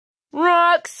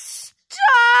Rockstar!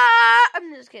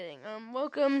 I'm just kidding.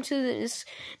 Welcome to this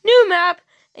new map,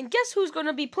 and guess who's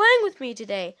gonna be playing with me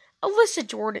today? Alyssa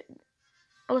Jordan.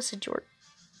 Alyssa Jordan.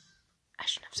 I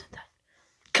shouldn't have said that.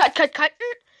 Cut.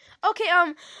 Okay,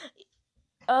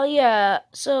 yeah,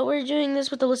 so we're doing this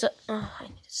with Alyssa. Oh, I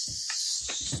need to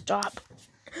stop.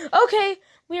 Okay,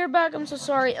 we are back. I'm so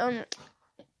sorry. Yeah.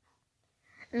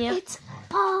 It's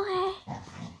Polly.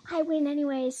 I win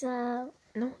anyway, so...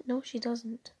 No, she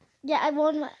doesn't. Yeah, I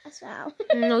won last round.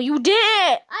 No, you did.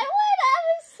 I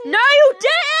won, No, you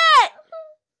didn't.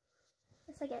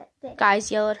 Yes, I get it.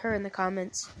 Guys, yell at her in the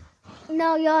comments.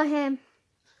 No, you're him.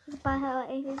 About how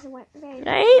it is very...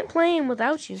 I ain't playing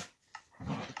without you.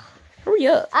 Hurry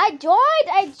up. I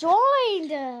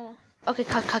joined. Okay,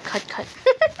 cut.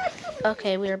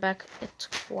 Okay, we are back. It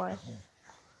took a while.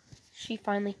 She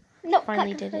finally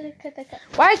did it. Cut.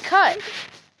 Why cut?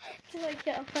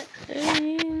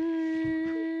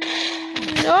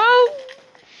 No.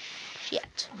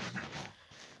 Shit.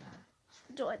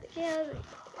 Join the gallery.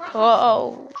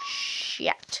 Oh,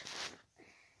 shit.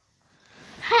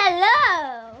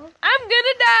 Hello. I'm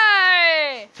gonna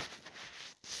die.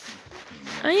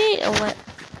 I ain't a what?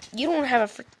 You don't have a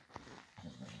frick.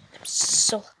 I'm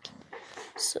so lucky.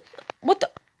 What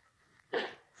the?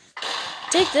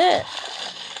 Take that.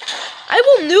 I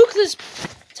will nuke this.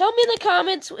 Tell me in the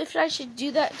comments if I should do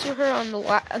that to her on the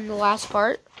last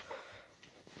part.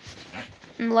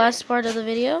 In the last part of the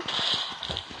video.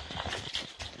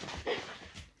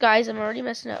 Guys, I'm already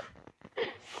messing up.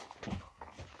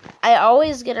 I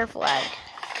always get her flag.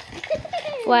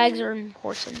 Flags are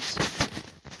important.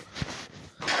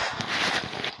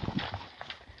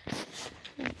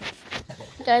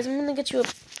 Guys, I'm gonna get you a...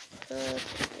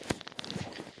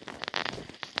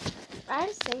 I'm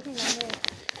saving number.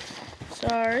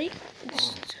 Sorry.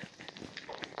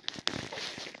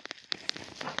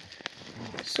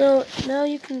 So, now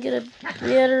you can get a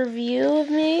better view of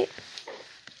me.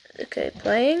 Okay,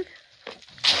 playing.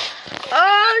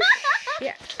 Oh,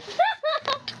 shit.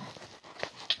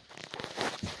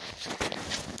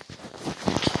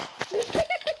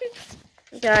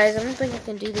 Guys, I don't think I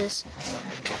can do this.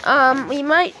 We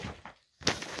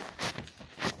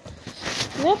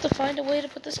have to find a way to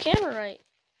put this camera right.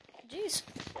 Jeez.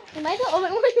 Am I the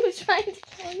only one who was trying to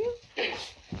kill you?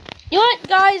 You know what,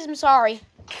 guys? I'm sorry.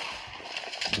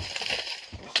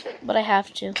 But I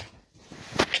have to.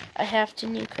 I have to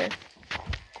nuke her.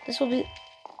 This will be...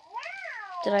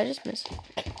 Did I just miss?